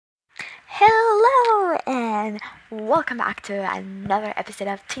and welcome back to another episode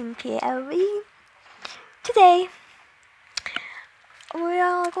of Team PLV. Today, we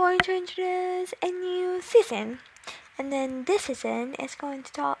are going to introduce a new season, and then this season is going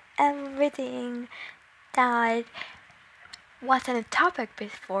to talk everything that wasn't a topic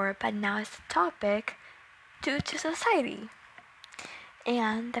before, but now it's a topic due to society.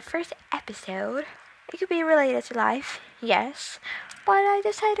 And the first episode, it could be related to life, yes, but I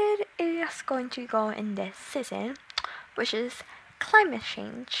decided it's going to go in this season, which is climate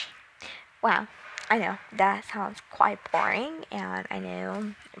change. Well, I know that sounds quite boring, and I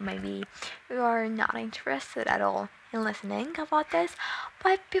know maybe you are not interested at all in listening about this,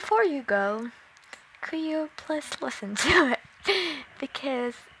 but before you go, could you please listen to it?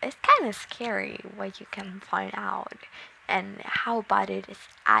 Because it's kind of scary what you can find out and how bad it is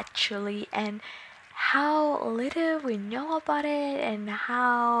actually, and how little we know about it, and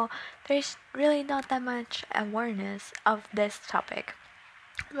how there's really not that much awareness of this topic.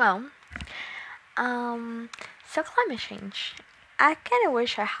 Well, um, so climate change. I kind of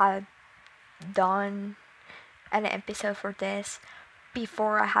wish I had done an episode for this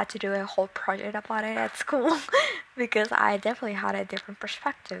before I had to do a whole project about it at school because I definitely had a different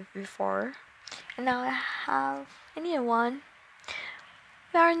perspective before, and now I have a new one.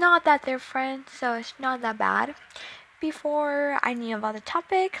 We are not that different, so it's not that bad. Before I knew about the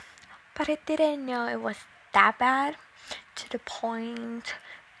topic, but I didn't know it was that bad to the point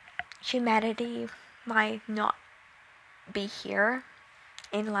humanity might not be here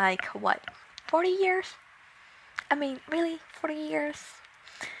in like what, 40 years? I mean, really, 40 years?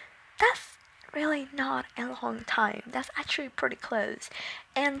 That's really not a long time. That's actually pretty close.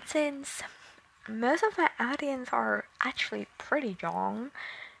 And since most of my audience are actually pretty young,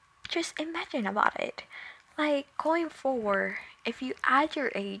 just imagine about it. Like, going forward, if you add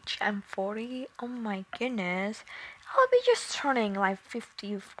your age, I'm 40, oh my goodness, I'll be just turning like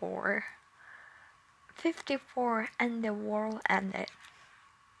 54. 54 and the world ended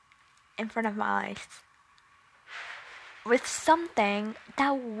in front of my eyes with something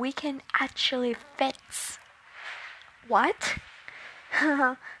that we can actually fix. What?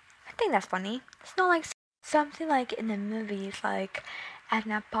 I think that's funny. It's not like something like in the movies, like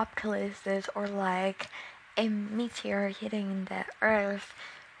an apocalypse or like a meteor hitting the earth.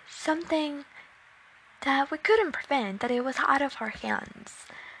 Something that we couldn't prevent, that it was out of our hands.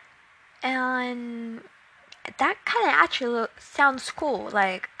 And that kind of actually sounds cool.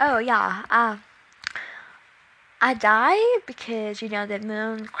 Like, oh yeah, I die because the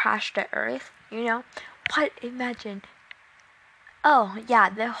moon crashed the earth. But imagine, oh yeah,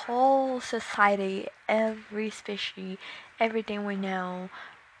 the whole society, every species, everything we know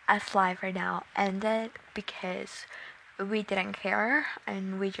as life right now ended because we didn't care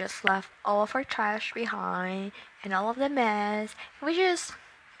and we just left all of our trash behind and all of the mess. We just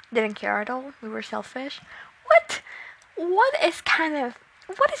didn't care at all. We were selfish. What? What is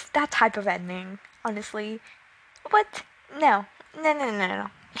that type of ending, honestly? What? No. No, no, no, no.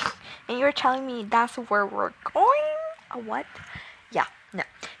 And you're telling me that's where we're going? What? Yeah, no.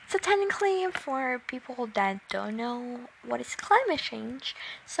 So technically, for people that don't know what is climate change,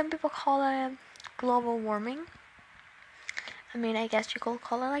 some people call it global warming. I mean, I guess you could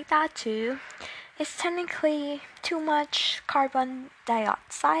call it like that too. It's technically too much carbon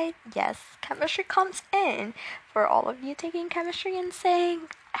dioxide. Yes, chemistry comes in. For all of you taking chemistry and saying,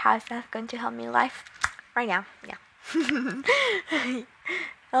 how's that going to help me in life? Right now, yeah.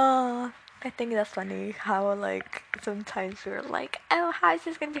 Oh, I think that's funny how like sometimes we're like, oh, how is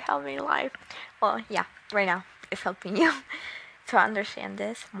this going to help me in life? Well, yeah, right now it's helping you to understand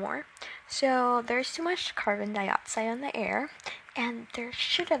this more. So there's too much carbon dioxide on the air, and there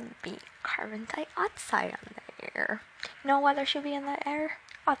shouldn't be carbon dioxide on the air. You know what there should be in the air?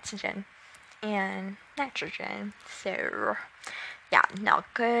 Oxygen and nitrogen. So yeah, not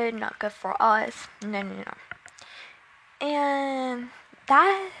good for us. No, no, no. And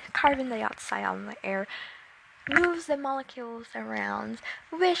that carbon dioxide on the air moves the molecules around,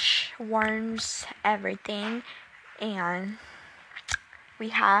 which warms everything, and we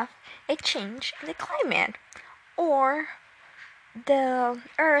have a change in the climate, or the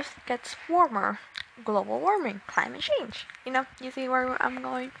earth gets warmer. Global warming, climate change. You see where I'm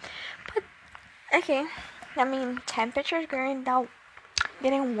going? But okay, I mean, temperatures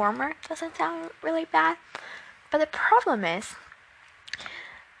getting warmer doesn't sound really bad, but the problem is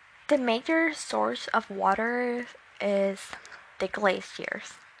the major source of water is the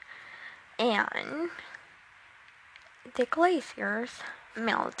glaciers, and the glaciers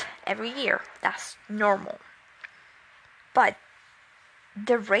melt every year. That's normal. But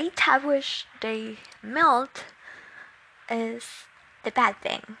the rate at which they melt is the bad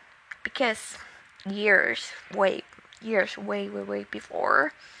thing, because years way way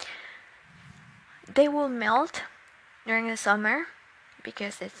before, they will melt during the summer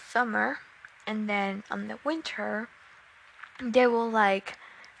because it's summer, and then on the winter they will like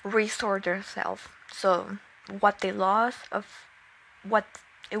restore themselves. So what they lost of what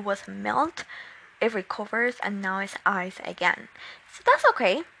it was melt, it recovers and now it's ice again. So that's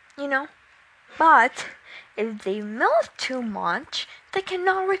okay, you know. But if they melt too much, they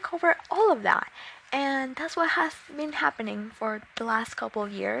cannot recover all of that. And that's what has been happening for the last couple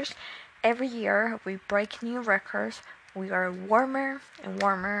of years. Every year we break new records. We are warmer and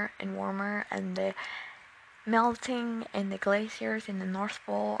warmer and warmer, and the melting and the glaciers in the North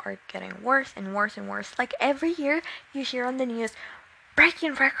Pole are getting worse and worse and worse. Like every year you hear on the news,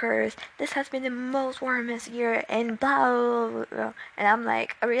 breaking records. This has been the most warmest year, and blah, blah, blah, blah. And I'm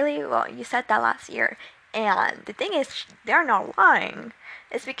like, "Oh, really? Well, you said that last year." And the thing is, they're not lying.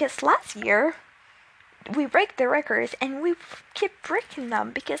 It's because last year we break the records and we keep breaking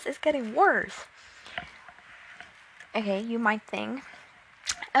them because it's getting worse. Okay, you might think,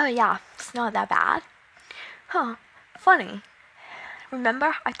 oh yeah, it's not that bad. Huh, funny.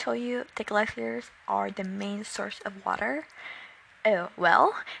 Remember I told you the glaciers are the main source of water? Oh,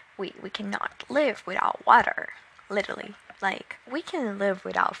 well, we cannot live without water. Literally. Like, we can live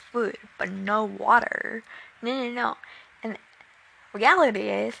without food, but no water. No. And reality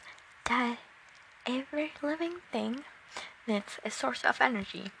is that every living thing needs a source of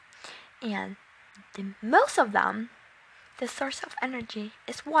energy. And most of them, the source of energy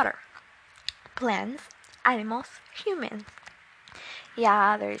is water. Plants, animals, humans.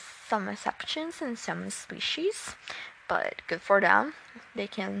 Yeah, there's some exceptions in some species, but good for them. They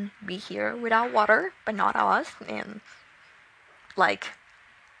can be here without water, but not us. And like,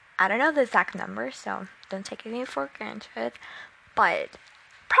 I don't know the exact number, so don't take it for granted, but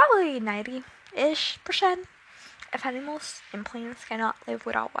probably 90-ish% of animals and plants cannot live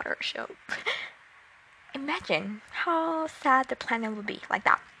without water. So imagine how sad the planet would be like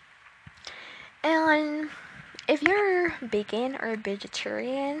that. And if you're vegan or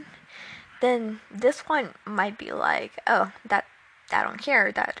vegetarian, then this one might be like, oh, that I don't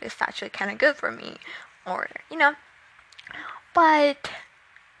care, that is actually kind of good for me, or But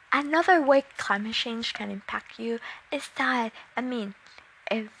another way climate change can impact you is that, I mean,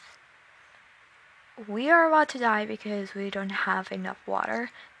 if we are about to die because we don't have enough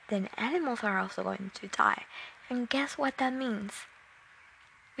water, then animals are also going to die. And guess what that means?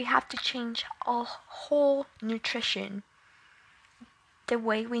 We have to change our whole nutrition. The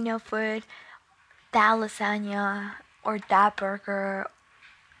way we know food, that lasagna, or that burger,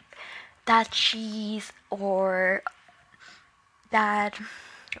 that cheese, or that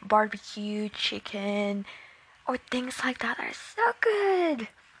barbecue chicken, or things like that are so good.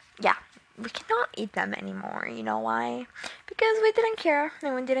 Yeah, we cannot eat them anymore. You know why? Because we didn't care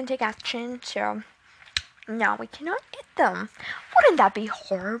and we didn't take action, so now we cannot eat them. Wouldn't that be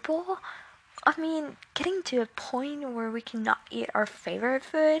horrible? I mean, getting to a point where we cannot eat our favorite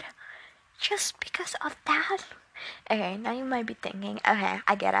food just because of that? Okay, now you might be thinking, okay,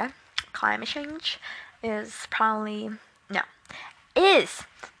 I get it. Climate change is probably, no, is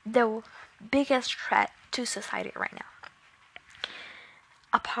the biggest threat to society right now.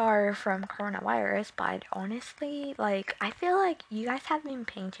 Apart from coronavirus, but honestly, like, I feel like you guys have been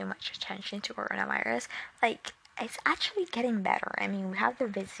paying too much attention to coronavirus. Like, it's actually getting better. I mean, we have the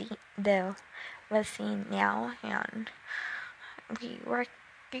vaccine now, and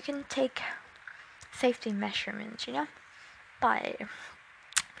you can take safety measurements, But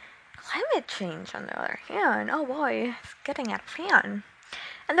climate change, on the other hand, oh boy, it's getting out of hand.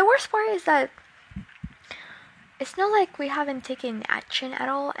 And the worst part is that it's not like we haven't taken action at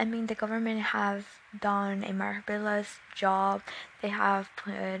all. I mean, the government have done a marvelous job. They have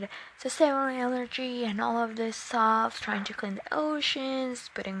put sustainable energy and all of this stuff, trying to clean the oceans,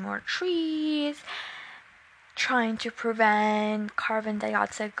 putting more trees, trying to prevent carbon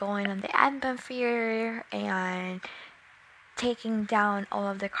dioxide going on the atmosphere, and taking down all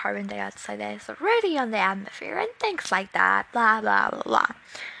of the carbon dioxide that is already on the atmosphere, and things like that. Blah, blah, blah, blah.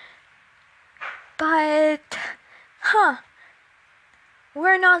 But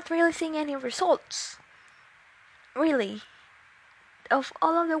we're not really seeing any results, really, of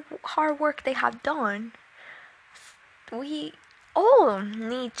all of the hard work they have done. We all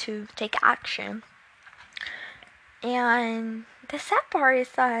need to take action. And the sad part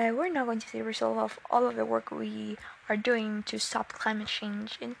is that we're not going to see the result of all of the work we are doing to stop climate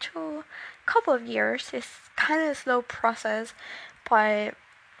change until a couple of years. It's kind of a slow process, but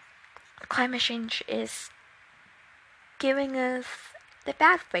climate change is giving us the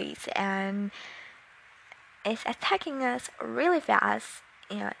bad face and it's attacking us really fast.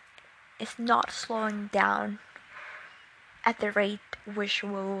 It's not slowing down at the rate which we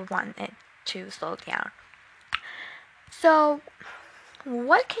want it to slow down. So,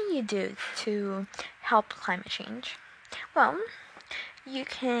 what can you do to help climate change? Well, you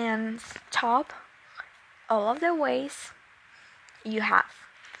can stop all of the waste you have: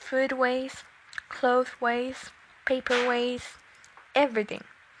 food waste, clothes waste, paper waste, everything.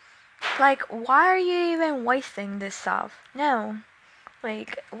 Like, why are you even wasting this stuff? No.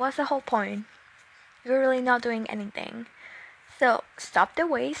 Like, what's the whole point? You're really not doing anything. So, stop the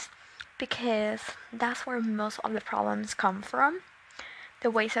waste because that's where most of the problems come from.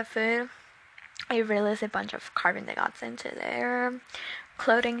 The waste of food, it releases a bunch of carbon dioxide into the air.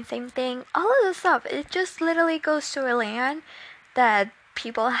 Clothing, same thing. All of this stuff, it just literally goes to a land that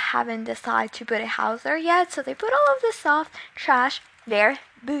people haven't decided to put a house there yet. So they put all of this stuff, trash, there,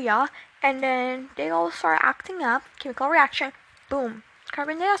 booyah, and then they all start acting up, chemical reaction, boom,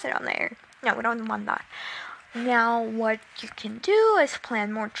 carbon dioxide on there. No, we don't want that. Now, what you can do is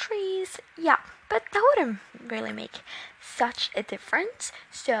plant more trees. Yeah, but that wouldn't really make such a difference.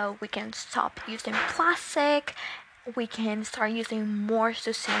 So we can stop using plastic. We can start using more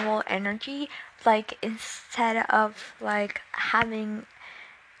sustainable energy. Like, instead of like having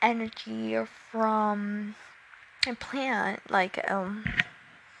energy from a plant, like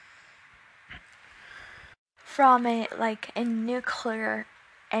from a nuclear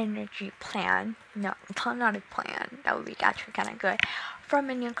energy plant. No, not a plant. That would be actually kind of good. From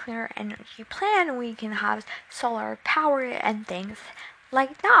a nuclear energy plant, we can have solar power and things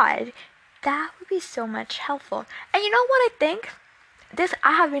like that. That would be so much helpful. And you know what I think?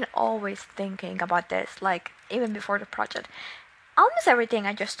 I have been always thinking about this, like even before the project. Almost everything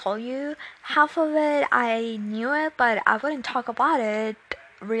I just told you, half of it I knew it, but I wouldn't talk about it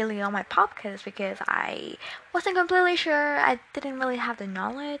really on my podcast because I wasn't completely sure. I didn't really have the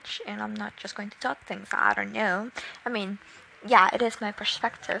knowledge, and I'm not just going to talk things I don't know. I mean, yeah, it is my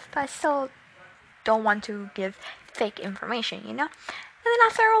perspective, but I still don't want to give fake information, you know? And then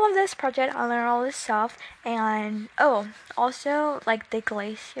after all of this project, I learned all this stuff, and also like the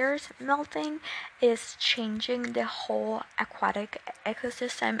glaciers melting is changing the whole aquatic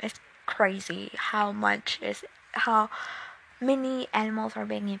ecosystem. It's crazy how many animals are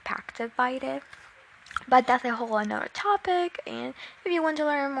being impacted by it. But that's a whole another topic, and if you want to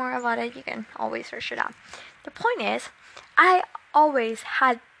learn more about it, you can always search it up. The point is, I always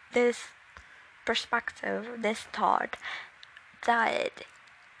had this perspective, this thought that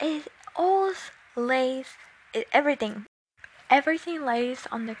it all lays everything lays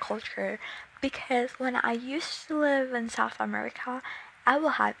on the culture, because when I used to live in South America, I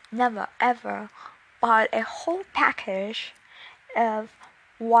would have never ever bought a whole package of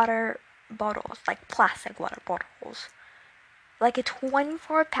water bottles, like plastic water bottles, like a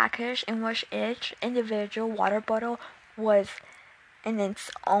 24 package in which each individual water bottle was in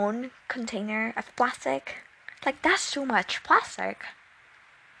its own container of plastic. Like, that's too much plastic.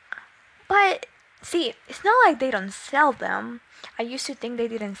 But see, it's not like they don't sell them. I used to think they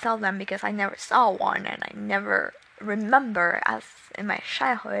didn't sell them because I never saw one, and I never remember, as in my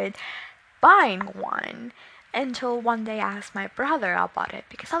childhood, buying one until one day I asked my brother about it,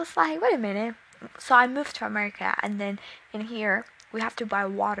 because I was like, wait a minute. So I moved to America, and then in here we have to buy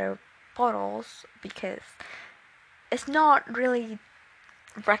water bottles because it's not really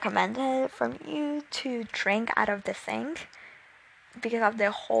recommended from you to drink out of the sink because of the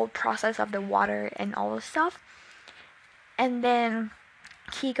whole process of the water and all the stuff. And then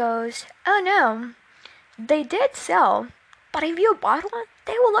he goes, oh no, they did sell, but if you bought one,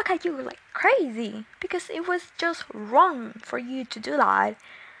 they will look at you like crazy because it was just wrong for you to do that.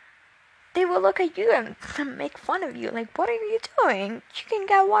 They will look at you and make fun of you, like, what are you doing? You can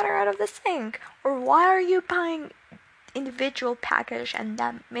get water out of the sink. Or why are you buying individual package and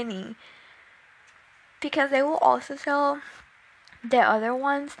that many? Because they will also sell the other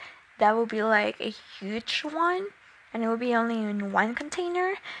ones that will be like a huge one, and it will be only in one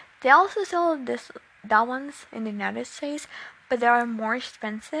container. They also sell that ones in the United States, but they are more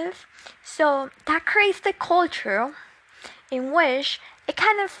expensive. So that creates the culture in which it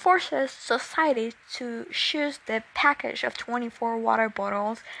kind of forces society to choose the package of 24 water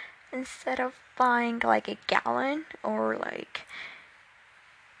bottles instead of buying like a gallon or like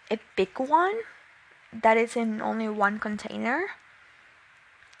a big one that is in only one container.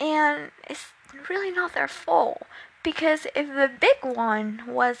 And it's really not their fault, because if the big one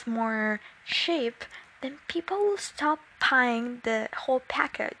was more cheap, then people will stop buying the whole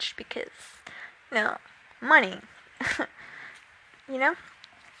package because, money. you know?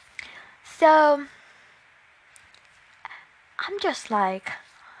 So, I'm just like,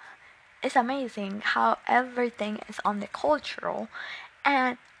 it's amazing how everything is on the cultural.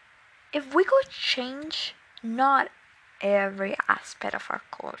 And if we could change not every aspect of our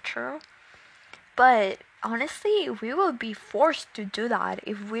culture, but honestly, we will be forced to do that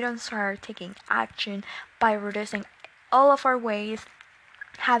if we don't start taking action by reducing all of our waste,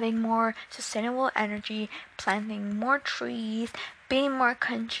 having more sustainable energy, planting more trees, being more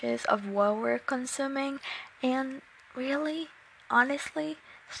conscious of what we're consuming, and really, honestly,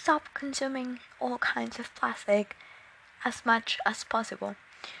 stop consuming all kinds of plastic as much as possible.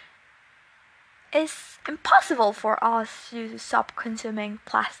 It's impossible for us to stop consuming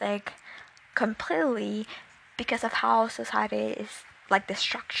plastic completely because of how society is, like the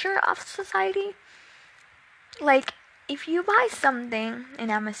structure of society. Like, if you buy something in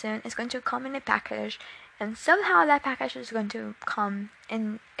Amazon, it's going to come in a package, and somehow that package is going to come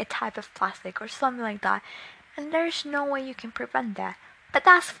in a type of plastic or something like that, and there's no way you can prevent that. But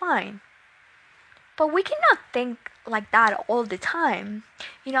that's fine. But we cannot think like that all the time.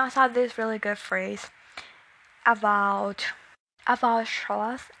 I saw this really good phrase about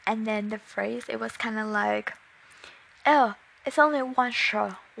straws, and then the phrase, it was kind of like, oh, it's only one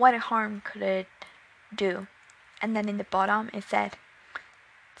straw. What harm could it do? And then in the bottom it said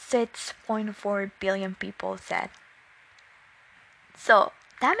 6.4 billion people said. So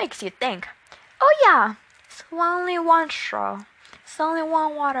that makes you think, oh yeah, it's only one straw. It's only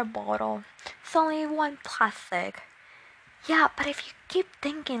one water bottle. It's only one plastic. Yeah, but if you keep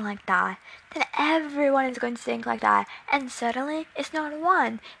thinking like that, then everyone is going to think like that. And suddenly, it's not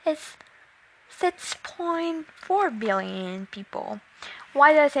one, it's 6.4 billion people.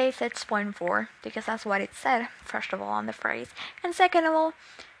 Why did I say 6.4? Because that's what it said, first of all, on the phrase. And second of all,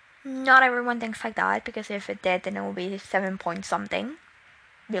 not everyone thinks like that, because if it did, then it would be 7 point something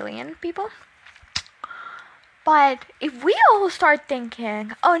billion people. But if we all start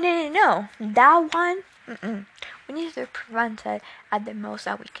thinking, oh no, that one, we need to prevent it at the most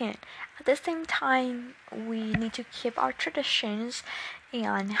that we can. At the same time, we need to keep our traditions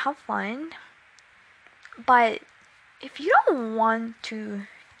and have fun. But if you don't want to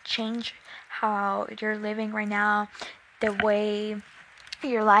change how you're living right now, the way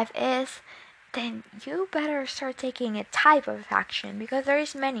your life is, then you better start taking a type of action, because there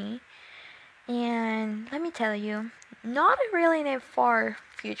is many. And let me tell you, not really in a far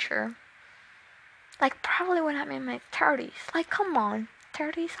future. Like probably when I'm in my 30s. Like come on,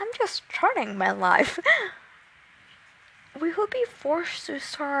 30s, I'm just starting my life. We will be forced to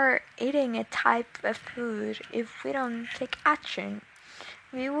start eating a type of food if we don't take action.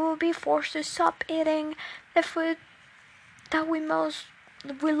 We will be forced to stop eating the food that we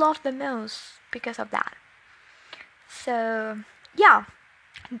love the most because of that. So yeah,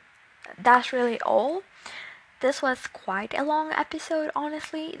 that's really all. This was quite a long episode,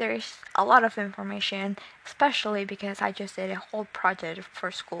 honestly. There's a lot of information, especially because I just did a whole project for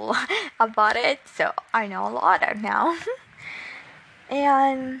school about it, so I know a lot now.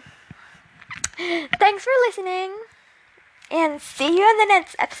 And thanks for listening, and see you in the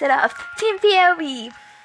next episode of Team POV.